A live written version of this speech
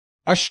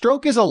A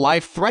stroke is a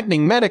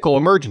life-threatening medical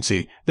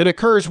emergency that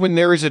occurs when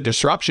there is a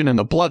disruption in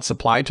the blood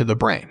supply to the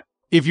brain.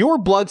 If your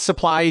blood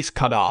supply is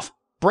cut off,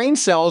 brain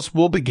cells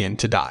will begin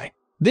to die.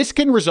 This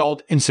can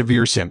result in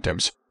severe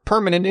symptoms,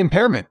 permanent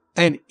impairment,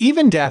 and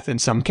even death in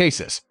some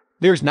cases.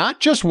 There's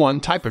not just one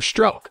type of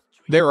stroke.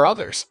 There are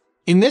others.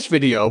 In this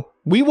video,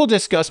 we will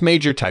discuss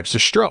major types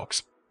of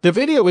strokes. The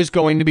video is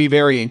going to be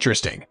very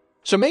interesting,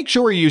 so make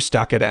sure you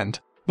stuck at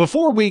end.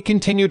 Before we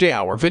continue to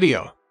our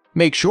video,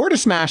 make sure to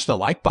smash the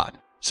like button,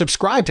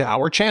 subscribe to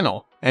our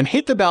channel, and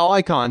hit the bell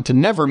icon to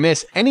never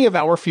miss any of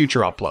our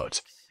future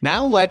uploads.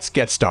 Now let's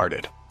get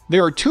started.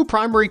 There are two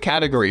primary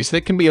categories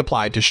that can be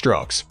applied to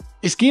strokes.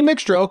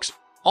 Ischemic strokes,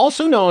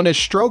 also known as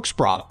strokes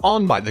brought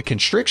on by the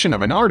constriction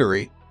of an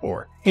artery,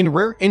 or, in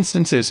rare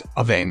instances,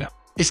 a vein.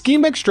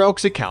 Ischemic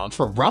strokes account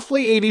for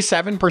roughly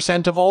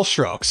 87% of all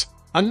strokes.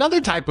 Another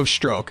type of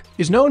stroke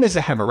is known as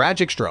a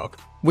hemorrhagic stroke,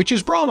 which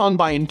is brought on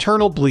by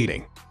internal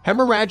bleeding.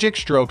 Hemorrhagic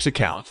strokes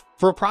account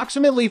for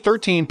approximately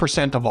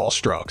 13% of all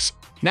strokes.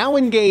 Now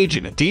engage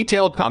in a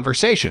detailed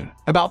conversation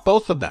about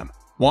both of them.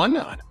 1.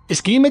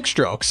 Ischemic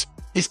strokes.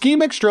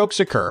 Ischemic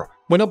strokes occur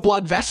when a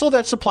blood vessel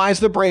that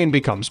supplies the brain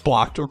becomes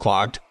blocked or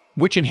clogged,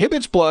 which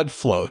inhibits blood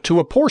flow to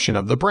a portion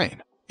of the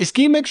brain.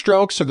 Ischemic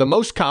strokes are the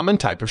most common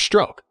type of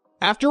stroke.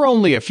 After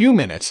only a few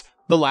minutes,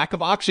 the lack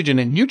of oxygen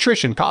and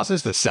nutrition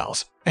causes the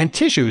cells and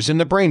tissues in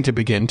the brain to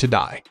begin to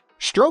die.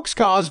 Strokes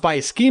caused by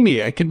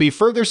ischemia can be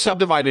further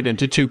subdivided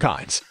into two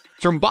kinds.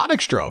 Thrombotic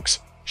strokes.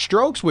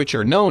 Strokes which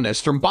are known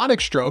as thrombotic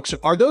strokes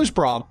are those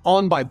brought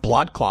on by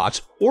blood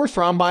clots or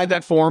thrombi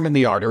that form in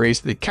the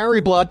arteries that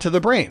carry blood to the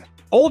brain.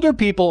 Older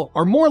people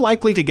are more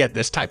likely to get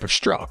this type of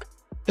stroke,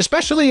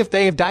 especially if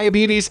they have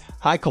diabetes,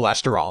 high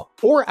cholesterol,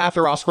 or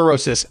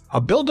atherosclerosis, a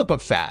buildup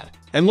of fat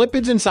and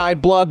lipids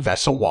inside blood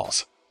vessel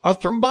walls. A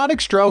thrombotic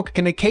stroke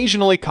can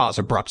occasionally cause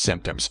abrupt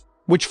symptoms,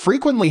 which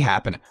frequently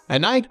happen at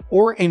night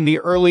or in the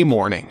early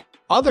morning.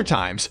 Other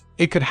times,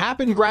 it could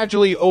happen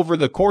gradually over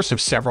the course of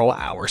several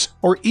hours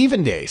or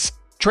even days.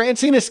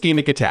 Transient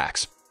ischemic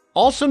attacks,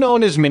 also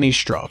known as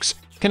mini-strokes,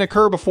 can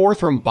occur before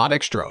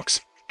thrombotic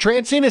strokes.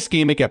 Transient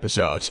ischemic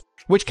episodes,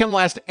 which can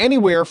last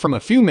anywhere from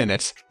a few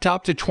minutes to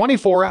up to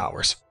 24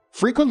 hours,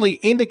 frequently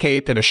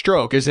indicate that a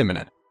stroke is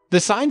imminent. The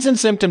signs and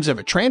symptoms of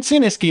a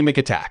transient ischemic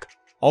attack,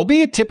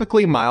 albeit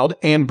typically mild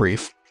and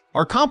brief,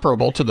 are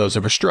comparable to those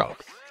of a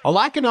stroke. A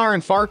lacunar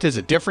infarct is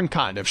a different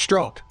kind of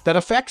stroke that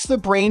affects the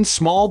brain's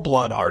small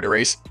blood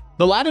arteries.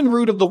 The Latin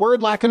root of the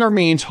word lacunar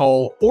means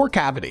hole or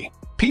cavity.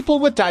 People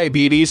with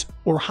diabetes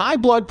or high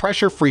blood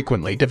pressure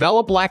frequently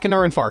develop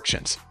lacunar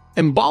infarctions.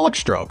 Embolic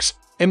strokes.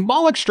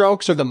 Embolic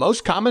strokes are the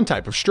most common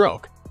type of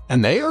stroke,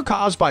 and they are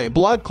caused by a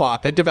blood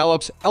clot that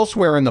develops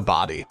elsewhere in the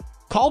body,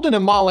 called an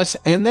embolus,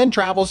 and then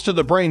travels to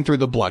the brain through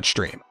the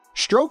bloodstream.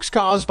 Strokes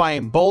caused by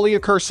emboli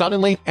occur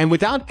suddenly and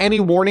without any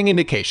warning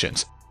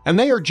indications, and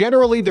they are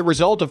generally the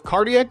result of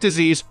cardiac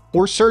disease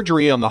or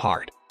surgery on the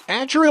heart.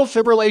 Atrial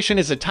fibrillation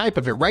is a type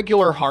of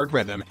irregular heart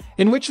rhythm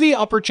in which the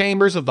upper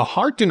chambers of the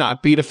heart do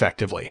not beat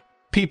effectively.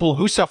 People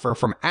who suffer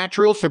from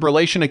atrial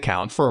fibrillation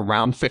account for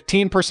around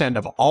 15%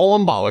 of all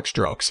embolic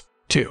strokes.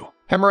 2.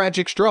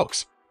 Hemorrhagic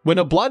strokes. When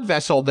a blood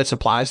vessel that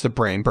supplies the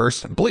brain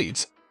bursts and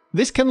bleeds,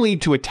 this can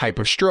lead to a type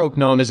of stroke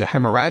known as a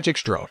hemorrhagic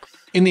stroke.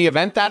 In the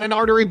event that an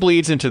artery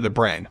bleeds into the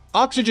brain,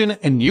 oxygen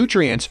and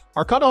nutrients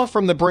are cut off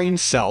from the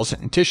brain's cells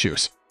and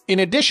tissues. In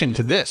addition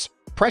to this,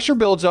 pressure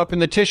builds up in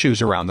the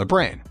tissues around the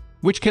brain,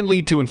 which can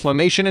lead to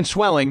inflammation and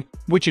swelling,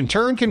 which in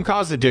turn can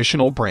cause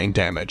additional brain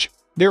damage.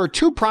 There are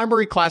two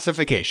primary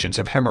classifications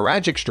of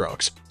hemorrhagic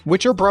strokes,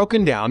 which are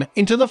broken down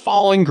into the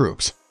following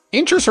groups.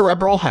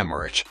 Intracerebral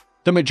hemorrhage.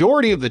 The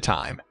majority of the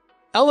time,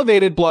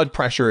 elevated blood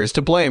pressure is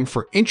to blame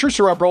for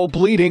intracerebral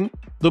bleeding.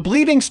 The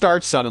bleeding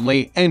starts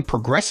suddenly and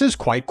progresses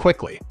quite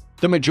quickly.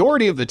 The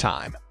majority of the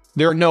time,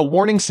 there are no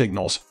warning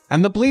signals,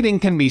 and the bleeding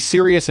can be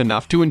serious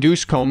enough to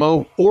induce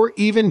coma or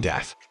even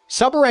death.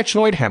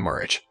 Subarachnoid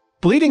hemorrhage.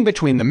 Bleeding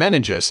between the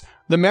meninges,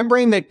 the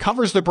membrane that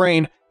covers the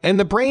brain, and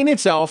the brain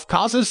itself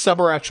causes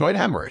subarachnoid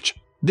hemorrhage.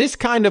 This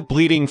kind of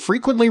bleeding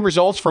frequently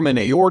results from an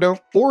aorta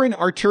or an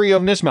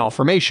arteriovenous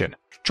malformation.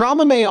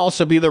 Trauma may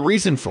also be the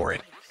reason for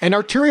it. An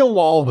arterial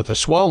wall with a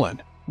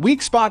swollen,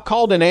 weak spot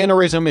called an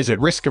aneurysm is at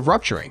risk of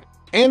rupturing.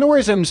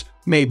 Aneurysms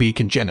may be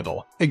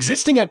congenital,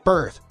 existing at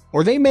birth,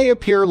 or they may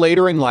appear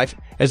later in life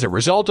as a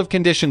result of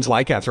conditions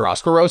like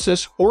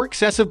atherosclerosis or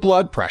excessive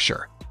blood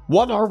pressure.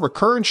 What are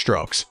recurrent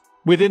strokes?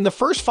 Within the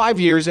first 5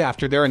 years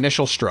after their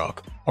initial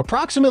stroke,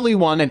 approximately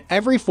 1 in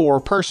every 4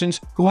 persons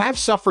who have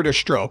suffered a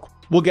stroke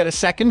will get a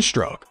second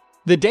stroke.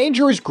 The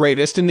danger is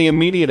greatest in the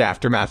immediate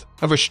aftermath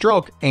of a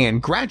stroke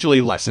and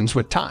gradually lessens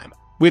with time.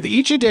 With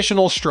each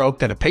additional stroke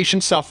that a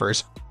patient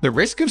suffers, the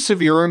risk of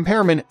severe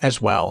impairment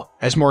as well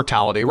as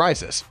mortality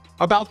rises.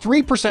 About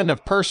 3%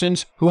 of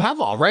persons who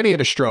have already had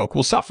a stroke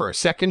will suffer a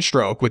second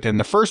stroke within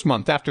the first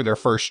month after their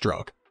first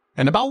stroke,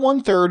 and about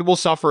 1/3 will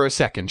suffer a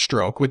second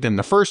stroke within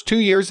the first 2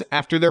 years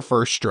after their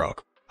first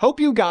stroke.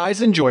 Hope you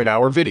guys enjoyed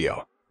our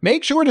video.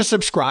 Make sure to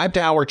subscribe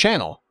to our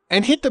channel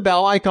and hit the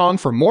bell icon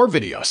for more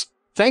videos.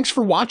 Thanks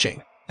for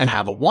watching, and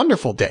have a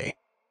wonderful day.